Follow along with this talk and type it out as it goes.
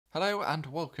Hello and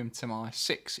welcome to my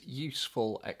 6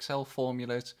 useful Excel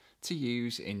formulas to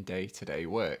use in day-to-day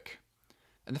work.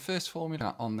 And the first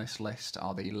formula on this list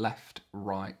are the left,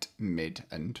 right, mid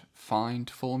and find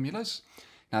formulas.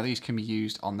 Now these can be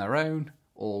used on their own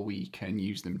or we can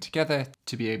use them together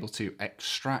to be able to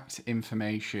extract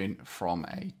information from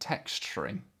a text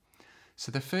string.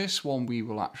 So the first one we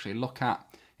will actually look at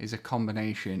is a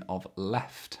combination of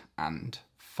left and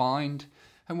find.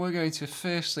 And we're going to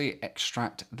firstly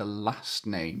extract the last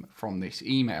name from this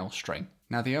email string.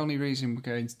 Now the only reason we're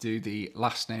going to do the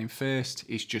last name first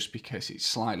is just because it's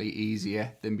slightly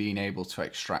easier than being able to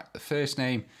extract the first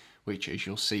name, which as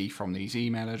you'll see from these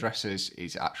email addresses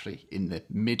is actually in the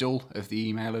middle of the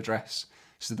email address.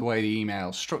 So the way the email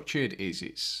is structured is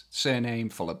its surname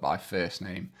followed by first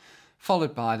name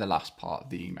followed by the last part of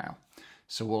the email.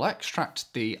 So we'll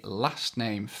extract the last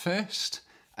name first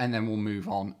and then we'll move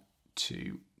on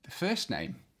to the first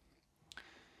name.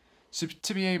 So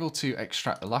to be able to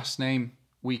extract the last name,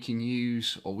 we can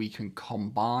use or we can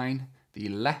combine the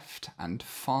left and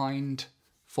find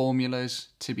formulas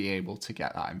to be able to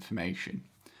get that information.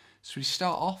 So we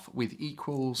start off with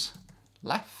equals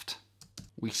left.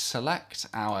 We select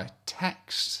our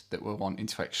text that we're wanting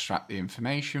to extract the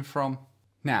information from.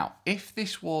 Now, if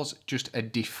this was just a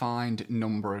defined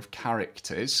number of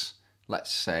characters,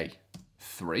 let's say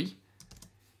 3,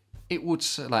 it would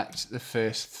select the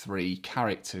first 3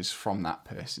 characters from that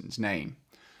person's name.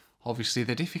 Obviously,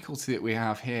 the difficulty that we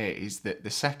have here is that the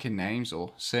second names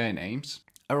or surnames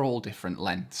are all different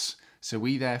lengths. So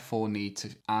we therefore need to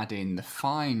add in the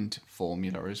find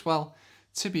formula as well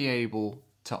to be able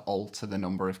to alter the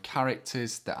number of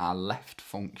characters that our left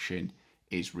function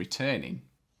is returning.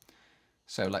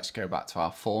 So let's go back to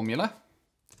our formula.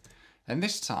 And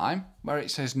this time, where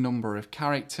it says number of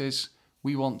characters,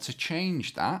 we want to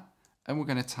change that and we're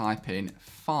going to type in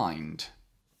find.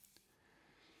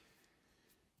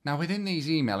 Now within these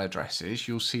email addresses,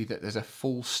 you'll see that there's a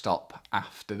full stop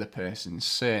after the person's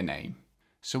surname.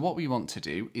 So what we want to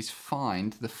do is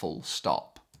find the full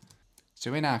stop.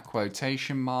 So in our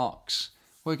quotation marks,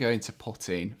 we're going to put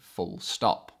in full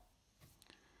stop.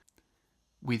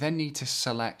 We then need to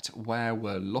select where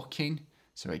we're looking.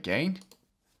 So again,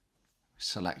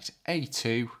 select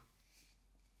A2.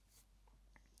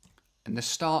 And the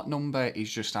start number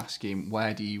is just asking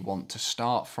where do you want to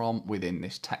start from within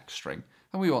this text string.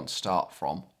 And we want to start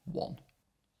from 1.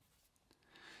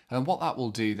 And what that will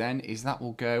do then is that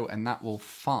will go and that will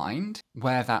find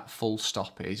where that full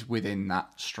stop is within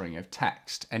that string of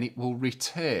text. And it will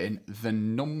return the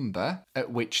number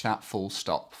at which that full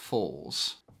stop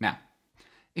falls. Now,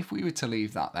 if we were to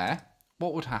leave that there,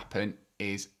 what would happen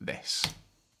is this.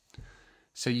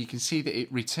 So you can see that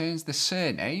it returns the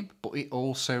surname, but it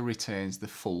also returns the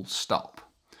full stop.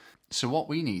 So what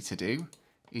we need to do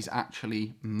is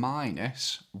actually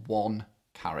minus 1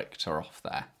 character off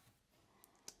there.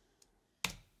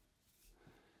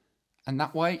 And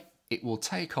that way it will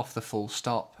take off the full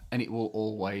stop and it will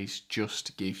always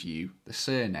just give you the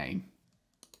surname.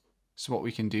 So what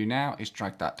we can do now is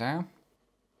drag that down.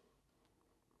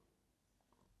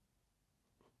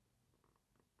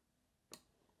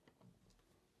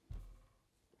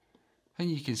 And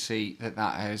you can see that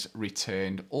that has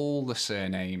returned all the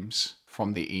surnames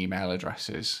from the email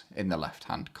addresses in the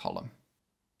left-hand column.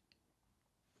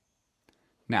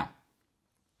 Now,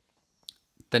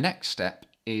 the next step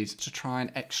is to try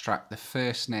and extract the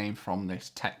first name from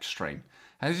this text string.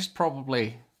 And this is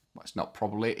probably, well, it's not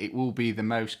probably, it will be the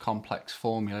most complex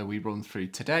formula we run through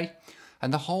today.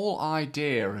 And the whole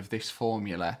idea of this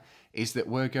formula is that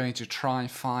we're going to try and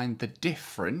find the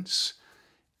difference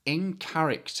in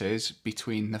characters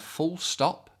between the full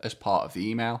stop as part of the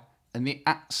email and the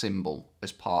 @ symbol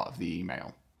as part of the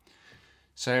email.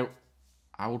 So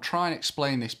I will try and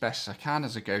explain this best as I can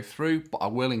as I go through, but I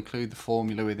will include the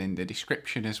formula within the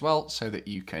description as well so that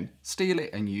you can steal it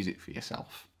and use it for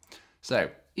yourself. So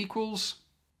equals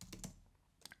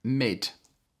mid,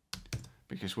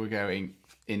 because we're going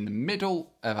in the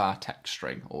middle of our text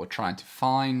string, or we're trying to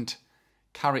find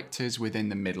characters within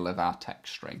the middle of our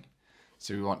text string.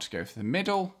 So we want to go for the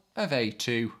middle of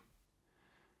A2.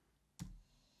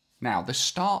 Now the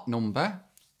start number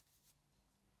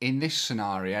in this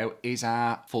scenario is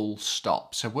our full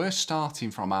stop. So we're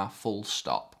starting from our full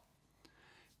stop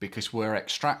because we're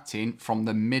extracting from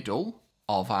the middle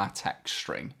of our text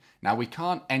string. Now we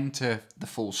can't enter the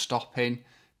full stop in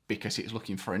because it's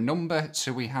looking for a number.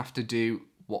 So we have to do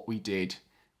what we did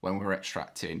when we were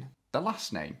extracting the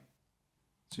last name.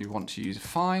 So you want to use a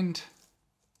find.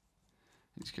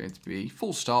 It's going to be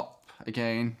full stop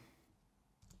again.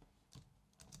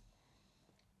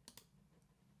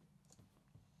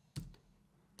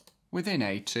 within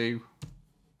A2,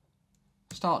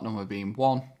 start number being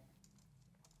 1.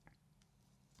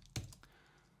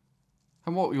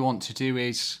 And what we want to do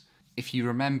is, if you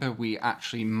remember, we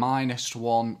actually minused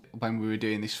 1 when we were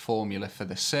doing this formula for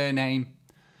the surname.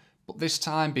 But this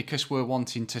time, because we're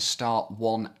wanting to start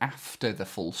 1 after the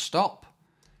full stop,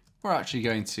 we're actually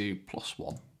going to plus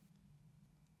 1.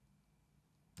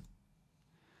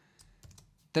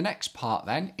 The next part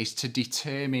then is to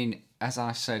determine, as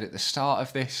I said at the start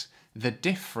of this, the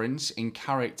difference in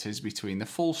characters between the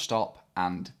full stop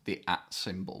and the at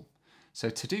symbol. So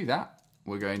to do that,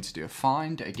 we're going to do a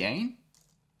find again.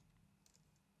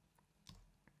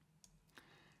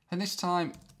 And this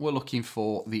time we're looking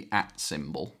for the at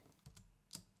symbol.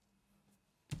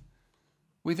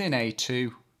 Within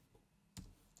A2,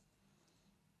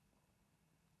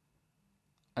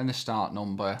 and the start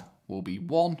number will be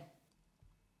 1.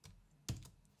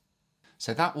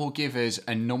 So that will give us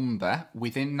a number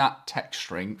within that text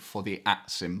string for the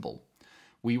at symbol.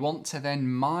 We want to then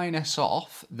minus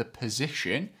off the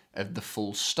position of the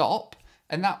full stop,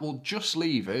 and that will just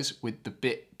leave us with the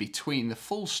bit between the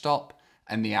full stop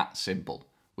and the at symbol,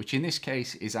 which in this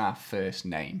case is our first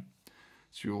name.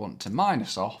 So we want to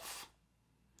minus off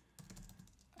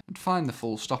and find the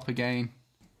full stop again,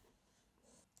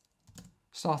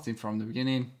 starting from the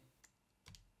beginning.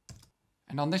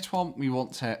 And on this one, we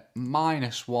want to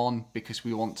minus 1 because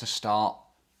we want to start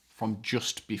from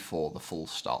just before the full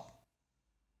stop.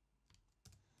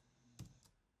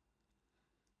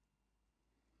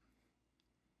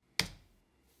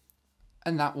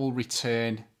 And that will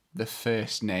return the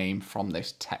first name from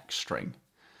this text string.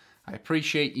 I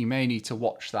appreciate you may need to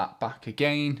watch that back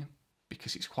again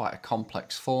because it's quite a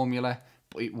complex formula,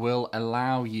 but it will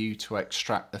allow you to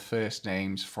extract the first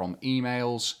names from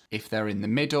emails if they're in the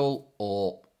middle,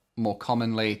 or more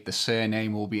commonly, the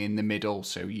surname will be in the middle.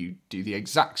 So you do the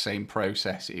exact same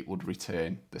process, it would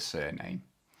return the surname.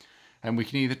 And we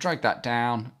can either drag that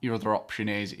down. Your other option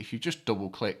is if you just double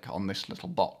click on this little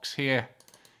box here,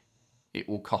 it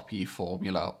will copy your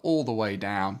formula all the way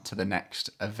down to the next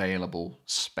available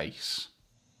space.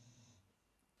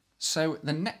 So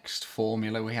the next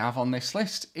formula we have on this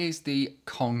list is the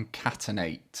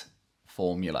concatenate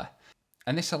formula.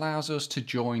 And this allows us to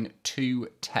join 2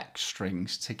 text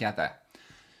strings together.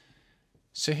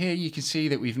 So here you can see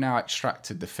that we've now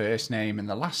extracted the first name and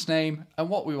the last name, and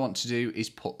what we want to do is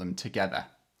put them together.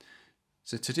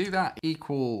 So to do that,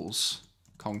 equals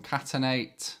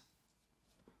concatenate,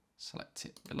 select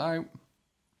it below.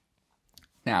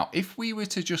 Now, if we were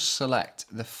to just select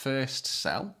the first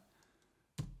cell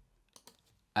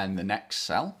and the next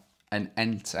cell and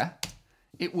enter,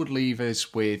 it would leave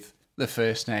us with the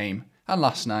first name and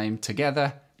last name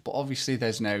together, but obviously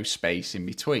there's no space in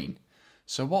between.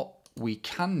 So what we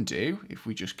can do, if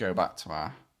we just go back to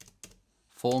our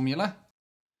formula,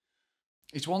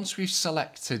 is once we've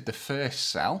selected the first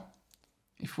cell,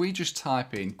 if we just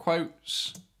type in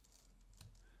quotes,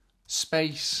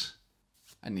 space,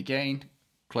 and again,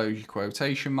 close your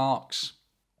quotation marks,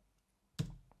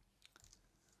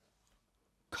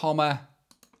 comma,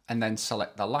 and then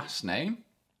select the last name,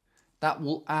 that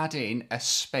will add in a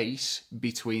space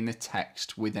between the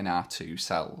text within our 2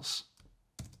 cells.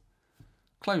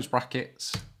 Close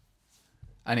brackets,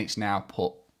 and it's now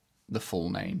put the full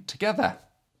name together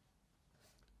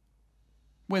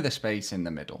with a space in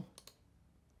the middle.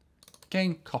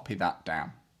 Again, copy that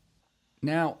down.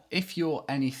 Now, if you're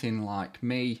anything like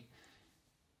me,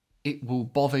 it will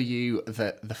bother you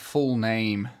that the full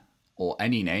name, or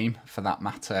any name for that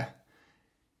matter,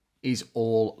 is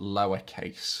all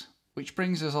lowercase, which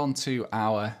brings us on to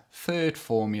our third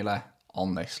formula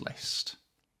on this list.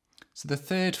 So the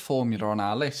third formula on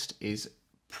our list is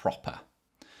proper.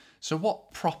 So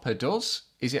what proper does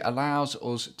is it allows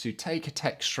us to take a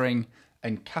text string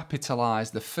and capitalise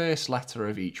the first letter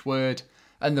of each word,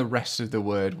 and the rest of the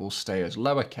word will stay as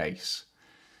lowercase.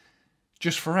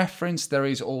 Just for reference, there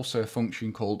is also a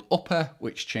function called upper,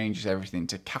 which changes everything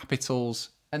to capitals,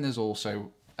 and there's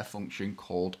also a function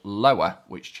called lower,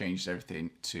 which changes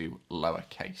everything to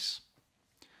lowercase.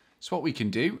 So what we can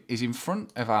do is, in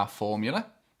front of our formula,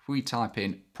 if we type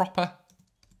in proper,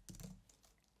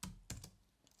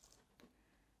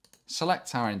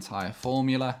 select our entire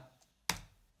formula,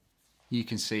 you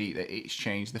can see that it's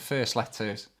changed the first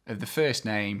letters of the first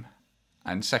name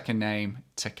and second name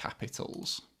to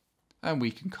capitals. And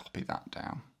we can copy that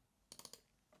down.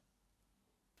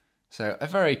 So a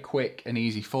very quick and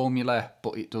easy formula,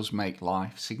 but it does make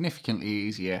life significantly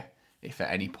easier if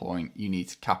at any point you need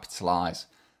to capitalise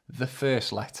the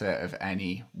first letter of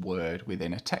any word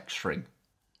within a text string.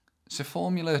 So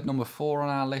formula number 4 on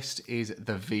our list is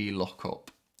the Vlookup.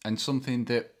 and something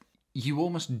that you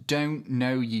almost don't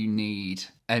know you need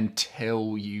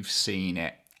until you've seen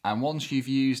it. And once you've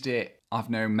used it, I've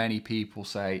known many people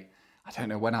say, I don't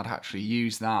know when I'd actually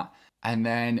use that. And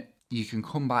then you can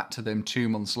come back to them 2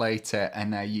 months later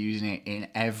and they're using it in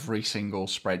every single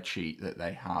spreadsheet that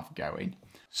they have going.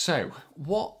 So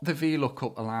what the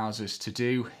VLOOKUP allows us to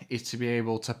do is to be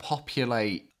able to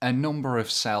populate a number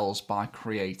of cells by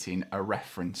creating a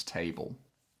reference table.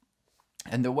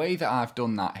 And the way that I've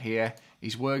done that here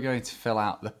is we're going to fill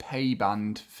out the pay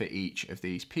band for each of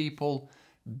these people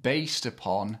based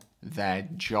upon their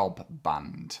job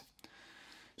band.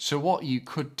 So what you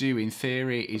could do in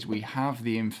theory is we have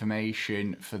the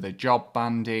information for the job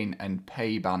banding and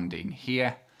pay banding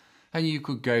here, and you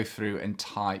could go through and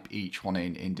type each one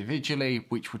in individually,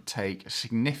 which would take a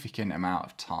significant amount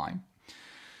of time.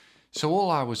 So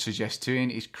all I would suggest doing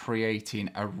is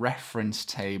creating a reference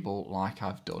table like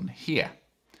I've done here.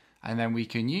 And then we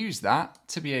can use that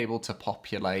to be able to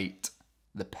populate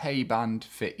the pay band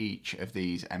for each of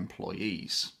these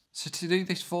employees. So to do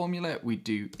this formula, we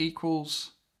do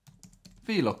equals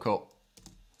VLOOKUP.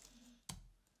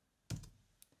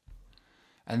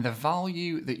 And the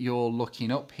value that you're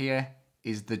looking up here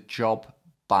is the job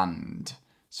band.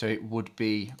 So it would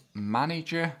be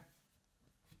manager.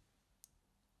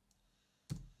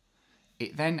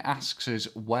 It then asks us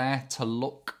where to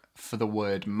look for the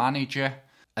word manager.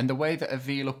 And the way that a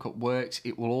VLOOKUP works,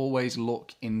 it will always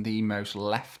look in the most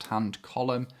left-hand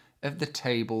column of the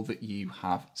table that you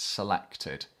have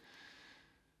selected.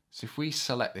 So if we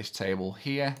select this table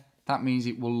here, that means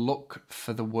it will look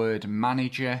for the word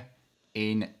manager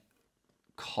in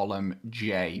column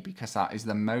J, because that is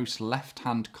the most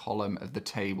left-hand column of the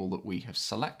table that we have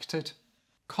selected.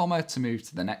 Comma to move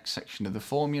to the next section of the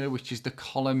formula, which is the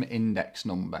column index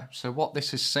number. So what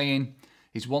this is saying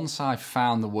is once I've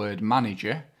found the word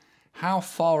manager, how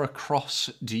far across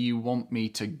do you want me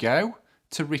to go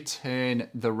to return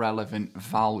the relevant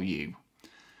value?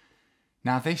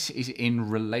 Now this is in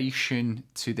relation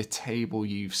to the table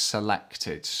you've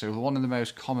selected. So one of the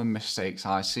most common mistakes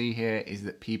I see here is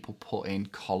that people put in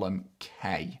column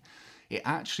K. It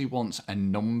actually wants a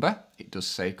number. It does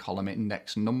say column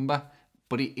index number,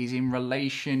 but it is in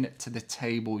relation to the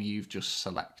table you've just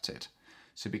selected.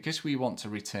 So because we want to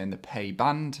return the pay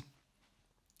band,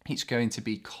 it's going to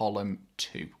be column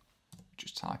 2.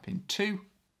 Just type in 2.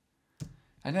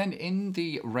 And then in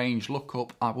the range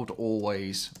lookup, I would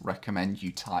always recommend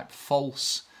you type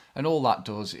false. And all that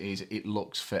does is it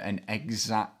looks for an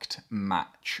exact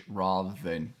match rather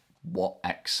than what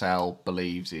Excel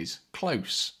believes is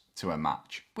close to a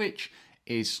match, which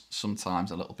is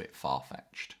sometimes a little bit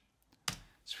far-fetched.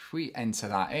 So if we enter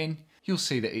that in, you'll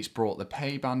see that it's brought the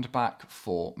pay band back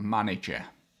for manager.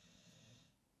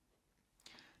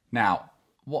 Now,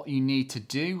 what you need to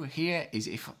do here is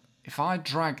if I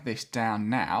drag this down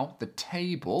now, the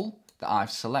table that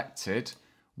I've selected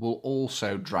will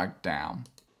also drag down.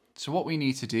 So what we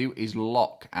need to do is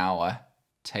lock our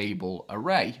table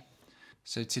array.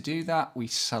 So to do that, we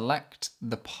select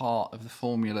the part of the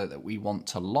formula that we want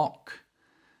to lock.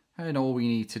 And all we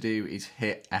need to do is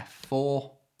hit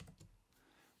F4,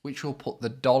 which will put the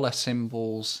dollar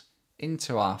symbols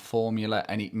into our formula,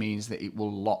 and it means that it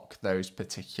will lock those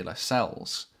particular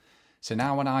cells. So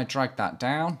now when I drag that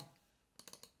down,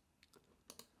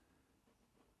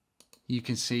 you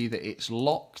can see that it's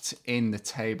locked in the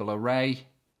table array,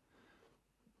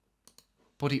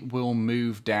 but it will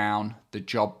move down the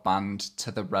job band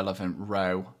to the relevant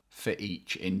row for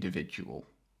each individual.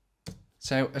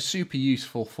 So a super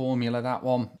useful formula, that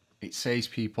one. It saves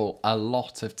people a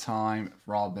lot of time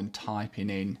rather than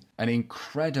typing in an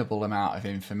incredible amount of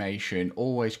information.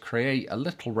 Always create a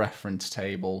little reference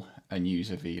table and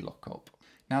use a VLOOKUP.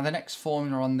 Now the next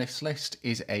formula on this list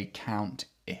is a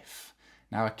Countif.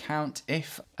 Now a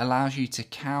Countif allows you to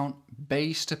count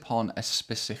based upon a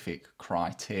specific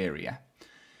criteria.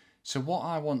 So what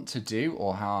I want to do,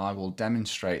 or how I will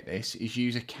demonstrate this, is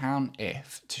use a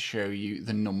Countif to show you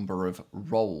the number of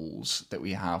roles that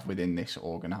we have within this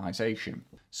organisation.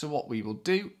 So what we will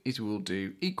do is we will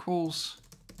do equals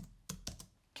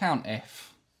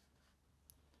Countif,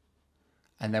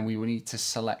 and then we will need to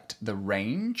select the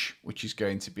range, which is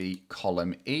going to be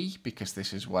column E, because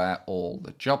this is where all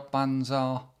the job bands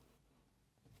are.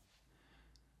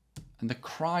 And the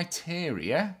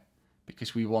criteria,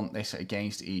 because we want this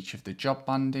against each of the job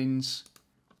bandings,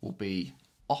 will be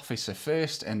officer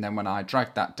first, and then when I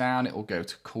drag that down, it will go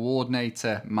to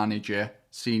coordinator, manager,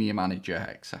 senior manager,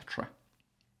 etc.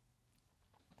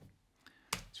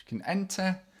 So you can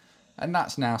enter, and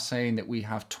that's now saying that we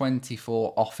have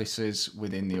 24 officers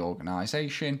within the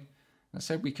organisation, I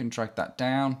said we can drag that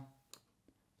down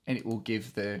and it will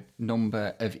give the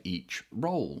number of each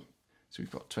role. So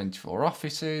we've got 24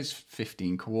 officers,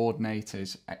 15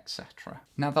 coordinators, etc.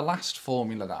 Now the last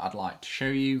formula that I'd like to show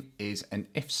you is an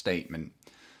if statement.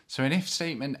 So an if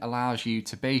statement allows you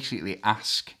to basically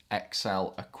ask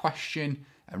Excel a question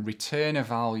and return a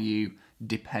value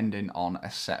dependent on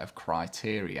a set of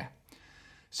criteria.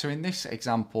 So in this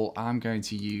example, I'm going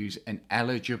to use an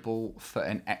eligible for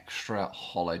an extra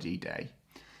holiday day.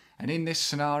 And in this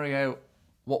scenario,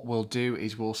 what we'll do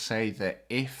is we'll say that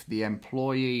if the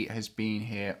employee has been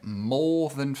here more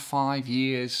than 5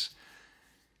 years,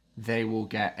 they will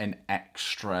get an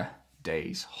extra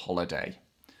day's holiday.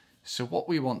 So what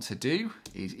we want to do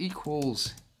is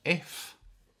equals if,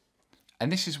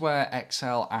 and this is where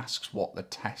Excel asks what the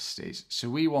test is. So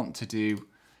we want to do,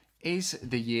 is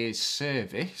the year's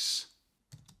service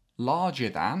larger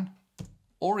than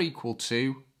or equal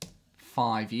to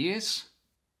 5 years?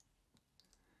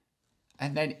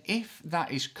 And then if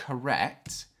that is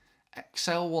correct,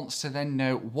 Excel wants to then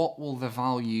know what will the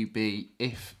value be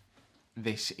if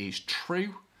this is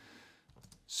true.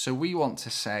 So we want to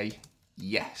say,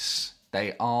 yes,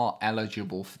 they are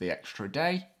eligible for the extra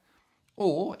day.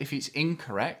 Or if it's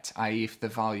incorrect, i.e. if the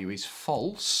value is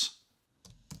false,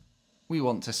 we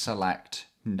want to select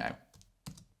no.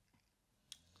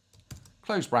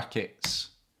 Close brackets,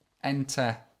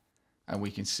 enter, and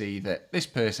we can see that this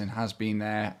person has been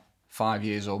there 5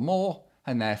 years or more,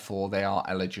 and therefore they are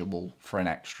eligible for an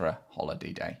extra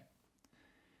holiday day.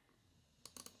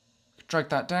 Drag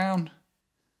that down,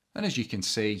 and as you can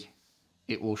see,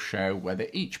 it will show whether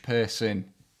each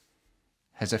person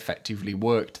has effectively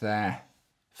worked there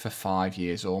for 5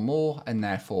 years or more, and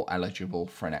therefore eligible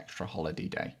for an extra holiday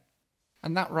day.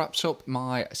 And that wraps up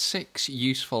my 6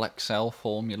 useful Excel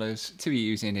formulas to be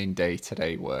using in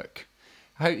day-to-day work.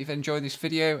 I hope you've enjoyed this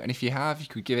video, and if you have, you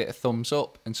could give it a thumbs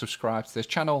up and subscribe to this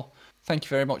channel. Thank you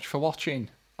very much for watching.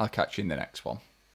 I'll catch you in the next one.